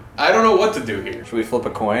 I don't know what to do here. Should we flip a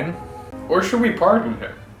coin? Or should we pardon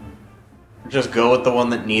him? Just go with the one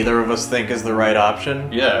that neither of us think is the right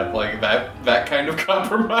option? Yeah, like that kind of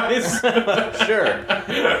compromise. Sure.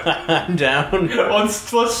 I'm down. Let's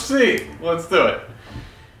see. Let's do it.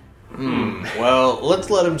 Well, let's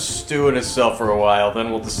let him stew in himself for a while, then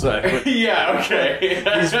we'll decide. Yeah, okay.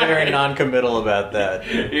 He's very non-committal about that.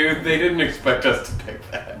 They didn't expect us to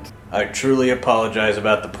pick that. I truly apologize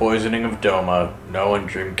about the poisoning of Doma. No one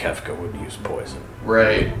dreamed Kefka would use poison.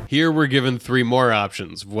 Right. Here we're given 3 more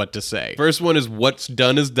options of what to say. First one is what's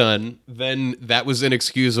done is done, then that was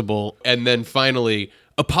inexcusable, and then finally,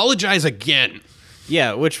 apologize again.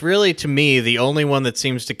 Yeah, which really, to me, the only one that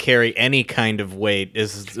seems to carry any kind of weight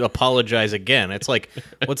is apologize again. It's like,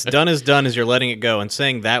 what's done is done as you're letting it go, and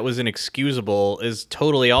saying that was inexcusable is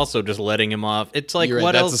totally also just letting him off. It's like, You're right,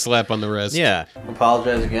 what that's else? a slap on the wrist. Yeah.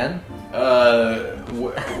 Apologize again?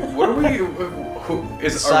 What are we... Who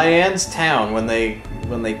is... Cyan's town when they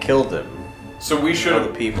killed him. So we should All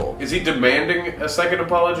the people. Is he demanding a second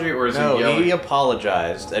apology, or is he No, yelling? he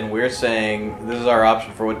apologized, and we're saying this is our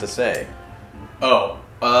option for what to say. Oh,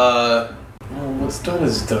 well, what's done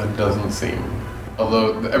is done doesn't seem...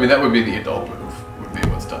 Although, I mean, that would be the adult move, would be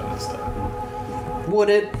what's done is done. Would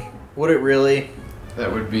it? Would it really?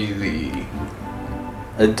 That would be the...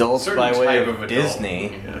 Adults certain by way type of adult.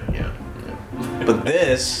 Disney. Yeah. But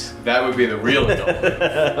this... That would be the real adult.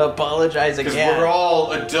 apologize Because again. we're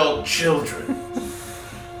all adult children.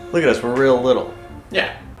 Look at us, we're real little.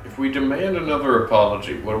 Yeah. If we demand another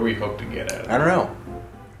apology, what do we hope to get out of it? I don't know.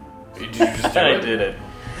 Did you just do I it? did it.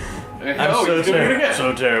 I'm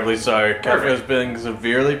so terribly sorry. Kefka Perfect. has been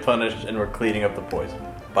severely punished, and we're cleaning up the poison.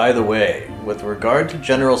 By the way, with regard to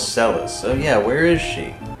General Celis, where is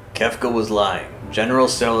she? Kefka was lying. General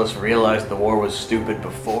Celis realized the war was stupid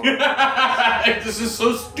before. This is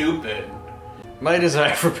so stupid. My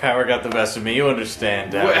desire for power got the best of me. You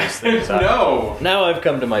understand how these things happen. No. Now I've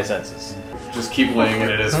come to my senses. Just keep laying it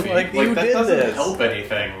at his I'm feet. like, you that did doesn't this. help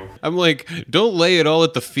anything. I'm like, don't lay it all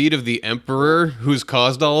at the feet of the Emperor who's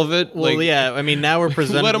caused all of it. Well, like, yeah, I mean, now we're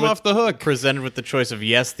presented let him off the hook. Presented with the choice of,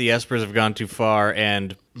 yes, the Espers have gone too far,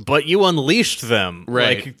 and, but you unleashed them.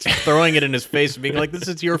 Right. Like, throwing it in his face and being like, this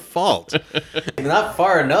is your fault. Not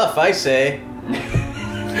far enough, I say.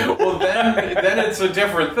 Well, then it's a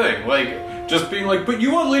different thing. Like, just being like, but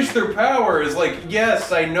you unleashed their power is like,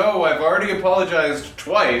 yes, I know, I've already apologized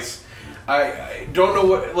twice. I don't know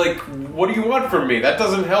what do you want from me? That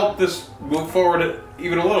doesn't help this move forward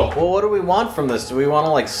even a little. Well, what do we want from this? Do we want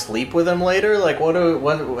to, like, sleep with him later? Like, what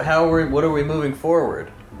are we moving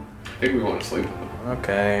forward? I think we want to sleep with them.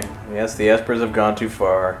 Okay. Yes, the Espers have gone too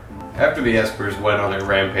far. After the Espers went on their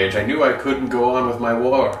rampage, I knew I couldn't go on with my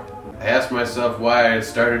war. I asked myself why I had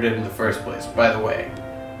started it in the first place. By the way,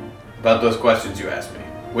 about those questions you asked me.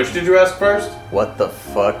 Which did you ask first? What the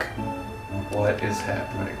fuck? What is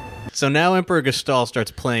happening? So now Emperor Gestal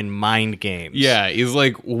starts playing mind games. Yeah, he's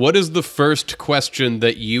like, what is the first question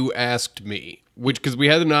that you asked me? Because we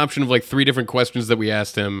had an option of like 3 different questions that we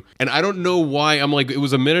asked him. And I don't know why. I'm like, it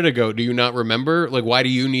was a minute ago. Do you not remember? Like, why do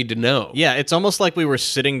you need to know? Yeah, it's almost like we were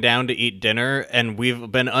sitting down to eat dinner and we've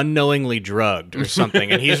been unknowingly drugged or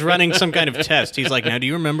something. And he's running some kind of test. He's like, now do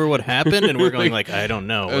you remember what happened? And we're going like, I don't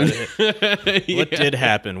know. What did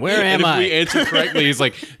happen? Where am and if I? we answer correctly, he's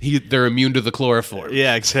like, they're immune to the chloroform.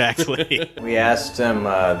 Yeah, exactly. We asked him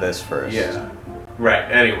this first. Yeah. Right,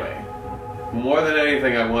 anyway. More than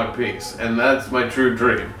anything, I want peace. And that's my true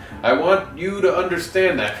dream. I want you to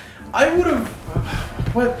understand that. I would have...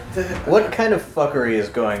 What kind of fuckery is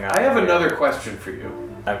going on? I have here? another question for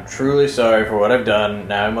you. I'm truly sorry for what I've done.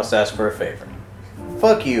 Now I must ask for a favor.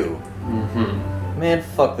 Fuck you. Mm-hmm. Man,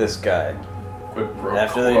 fuck this guy. Quid pro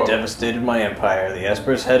After they quo. devastated my empire, the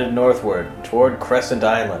Espers headed northward, toward Crescent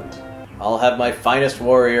Island. I'll have my finest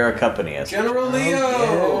warrior accompany us. General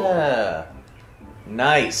Leo! Yeah.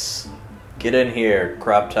 Nice. Get in here,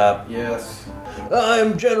 crop top. Yes.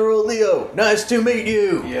 I'm General Leo. Nice to meet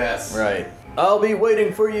you. Yes. Right. I'll be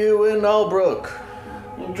waiting for you in Albrook.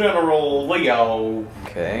 General Leo.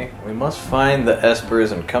 Okay. We must find the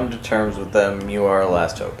Espers and come to terms with them. You are our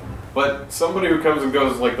last hope. But somebody who comes and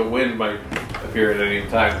goes like the wind might appear at any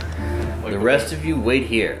time. Like The rest of you wait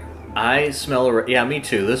here. I smell a... Yeah, me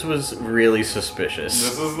too. This was really suspicious.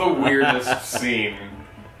 This is the weirdest scene.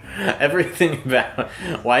 Everything about...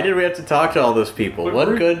 Why did we have to talk to all those people? But What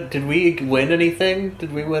we're- good... Did we win anything?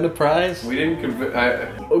 Did we win a prize? We didn't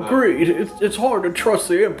Agreed. It's hard to trust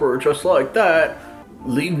the Emperor just like that.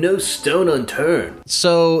 Leave no stone unturned.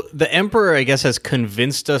 So the Emperor, I guess, has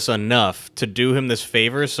convinced us enough to do him this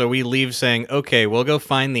favor, so we leave saying, okay, we'll go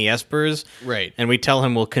find the Espers. Right. And we tell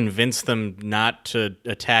him we'll convince them not to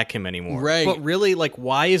attack him anymore. Right. But really, like,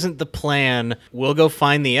 why isn't the plan, we'll go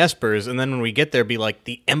find the Espers, and then when we get there, be like,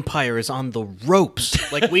 the Empire is on the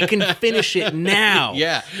ropes. Like, we can finish it now.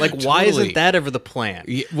 Yeah, Like, why totally. isn't that ever the plan?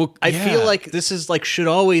 Yeah, well, I yeah. feel like this is, like, should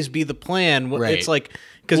always be the plan. Right. It's like,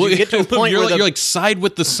 Because you get to a point you're where like side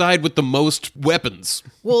with the most weapons.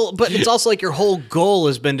 Well, but it's also like your whole goal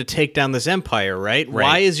has been to take down this empire, right?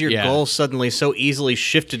 Why is your goal suddenly so easily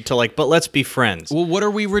shifted to like, but let's be friends? Well, what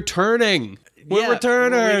are we returning? We're Yeah,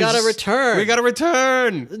 returners. we gotta return. We gotta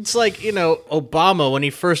return. It's like, you know, Obama, when he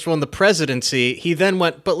first won the presidency, he then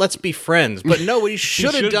went, but let's be friends. But no, what he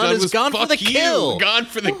should have done is was gone for fuck the you. kill. Gone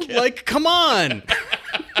for the kill. Like, come on.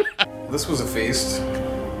 This was a feast.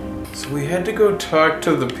 So we had to go talk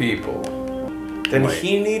to the people. Then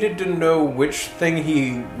he needed to know which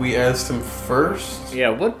thing we asked him first. Yeah,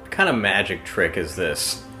 what kind of magic trick is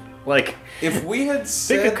this? Like, If we had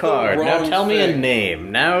said pick a card. the Now wrong tell me a thing-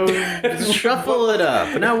 name. Now shuffle it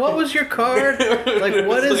up. Now, what was your card? Like,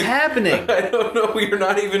 what is happening? I don't know. You're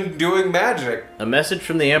not even doing magic. A message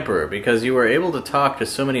from the Emperor. Because you were able to talk to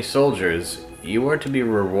so many soldiers, you are to be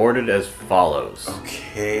rewarded as follows.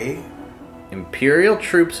 Okay. Imperial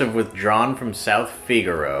troops have withdrawn from South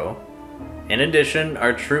Figaro. In addition,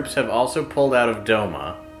 our troops have also pulled out of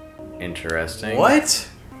Doma. Interesting. What?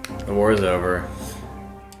 The war is over.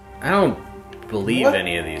 I don't believe What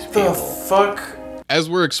any of these The people. fuck? As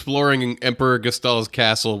we're exploring Emperor Gestal's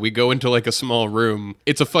castle, we go into like a small room.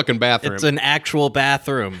 It's a fucking bathroom. It's an actual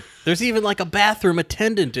bathroom. There's even like a bathroom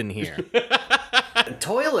attendant in here. A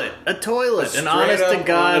toilet, an Straight honest to up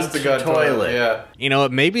God honest to God toilet. Yeah. You know,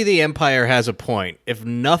 maybe the Empire has a point. If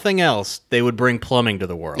nothing else, they would bring plumbing to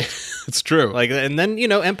the world. It's true. Like, and then, you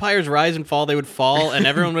know, empires rise and fall. They would fall, and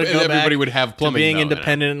everyone would And go everybody back would have to plumbing, being though,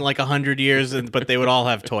 independent in like 100 years, but they would all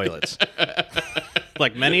have toilets.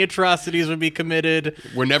 Like, many atrocities would be committed.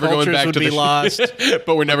 We're never going cultures back would to be the lost.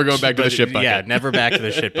 but we're never going back to the But, shit bucket. Yeah, never back to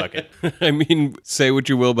the shit bucket. I mean, say what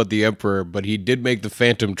you will about the Emperor, but he did make the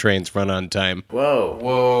Phantom trains run on time. Whoa.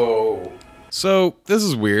 Whoa. So, this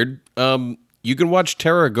is weird. You can watch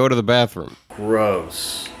Terra go to the bathroom.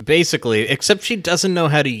 Gross. Basically, except she doesn't know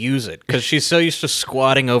how to use it because she's so used to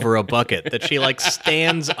squatting over a bucket that she like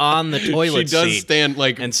stands on the toilet She does seat stand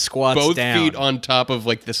like and squats both down. feet on top of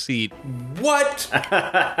like the seat. What?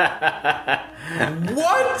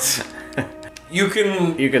 What? You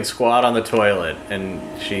can squat on the toilet, and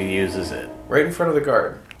she uses it. right in front of the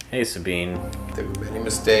guard. Hey, Sabine. There were many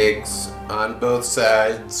mistakes on both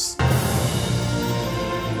sides.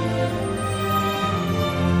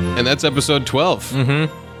 And that's episode 12.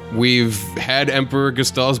 Mm-hmm. We've had Emperor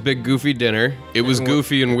Gestal's big goofy dinner. It was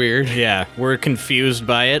goofy and weird. Yeah, we're confused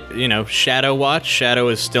by it. You know, Shadow Watch. Shadow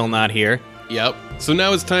is still not here. Yep. So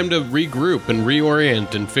now it's time to regroup and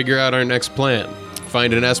reorient and figure out our next plan.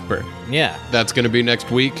 Find an Esper. Yeah. That's going to be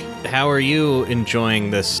next week. How are you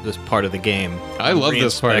enjoying this part of the game? I love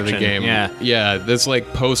this part of the Reinspection. game. Yeah. Yeah, this like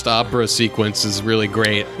post-opera sequence is really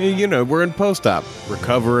great. You know, we're in post-op.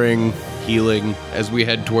 Recovering, healing, as we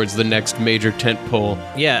head towards the next major tentpole.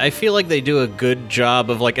 Yeah, I feel like they do a good job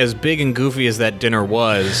of like as big and goofy as that dinner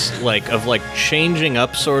was, like of like changing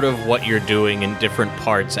up sort of what you're doing in different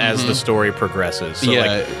parts as the story progresses. So yeah.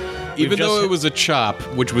 like Even just- though it was a chop,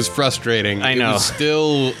 which was frustrating, I know. it was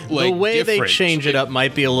still like the way different. they change it up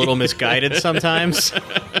might be a little misguided sometimes.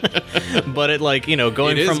 But it like, you know,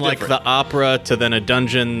 going It is from like different. the opera to then a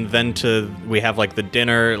dungeon, then to we have like the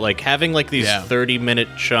dinner, like having like these Yeah. 30-minute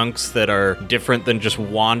chunks that are different than just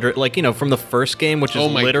wander, like, you know, from the first game, which is Oh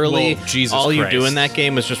my- literally well, Jesus all you do Christ. in that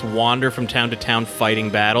game is just wander from town to town fighting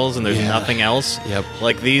battles and there's Yeah. nothing else. Yep.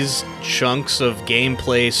 Like these chunks of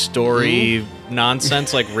gameplay, story,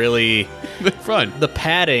 nonsense, like really They're fun. the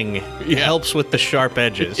padding helps with the sharp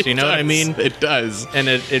edges. You know what I mean? It does. And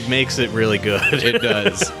it makes it really good. It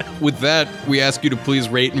does. With that, we ask you to please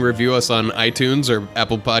rate and review us on iTunes or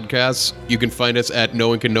Apple Podcasts. You can find us at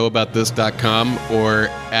noonecanknowabouthis.com or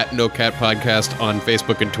at NoCat Podcast on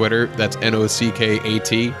Facebook and Twitter. That's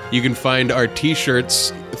NOCKAT. You can find our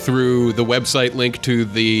t-shirts through the website link to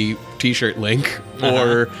the t-shirt link,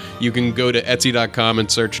 or you can go to Etsy.com and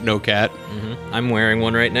search NoCat. I'm wearing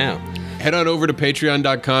one right now. Head on over to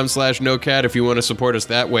patreon.com/NoCat if you want to support us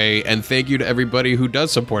that way, and thank you to everybody who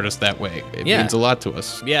does support us that way. It Yeah. means a lot to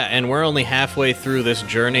us. Yeah, and we're only halfway through this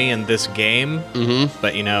journey and this game. Mm-hmm.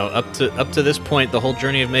 But you know, up to this point, the whole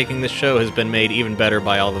journey of making this show has been made even better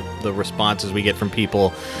by all the responses we get from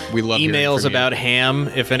people. We love hearing emails from you. about Ham.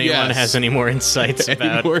 If anyone Yes. has any more insights Any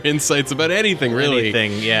about more insights about anything, really.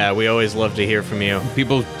 anything, yeah, we always love to hear from you.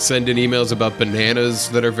 People send in emails about bananas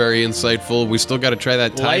that are very insightful. We still got to try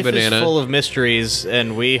that Thai Life banana. is full of mysteries,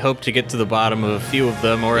 and we hope to get to the bottom of a few of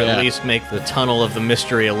them, or Yeah. at least make the tunnel of the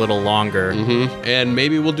mystery a little longer. And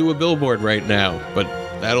maybe we'll do a billboard right now, but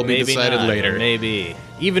that'll be Maybe decided not, later. Maybe.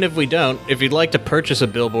 Even if we don't, if you'd like to purchase a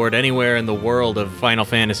billboard anywhere in the world of Final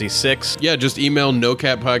Fantasy VI, Yeah, just email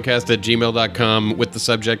nocatpodcast@gmail.com with the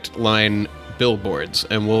subject line billboards,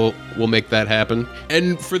 and we'll make that happen.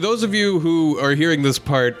 And for those of you who are hearing this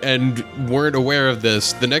part and weren't aware of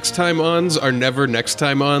this, the Next Time Ons are never Next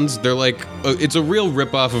Time Ons. They're like, it's a real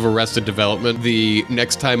ripoff of Arrested Development. The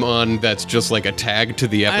Next Time On that's just like a tag to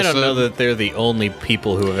the episode. I don't know that they're the only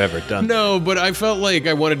people who have ever done that. No, but I felt like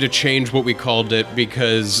I wanted to change what we called it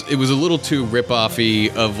because it was a little too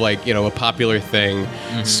rip-offy of like, you know, a popular thing.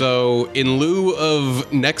 Mm-hmm. So in lieu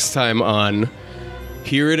of Next Time On,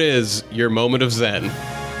 here it is, your moment of zen.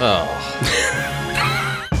 Oh.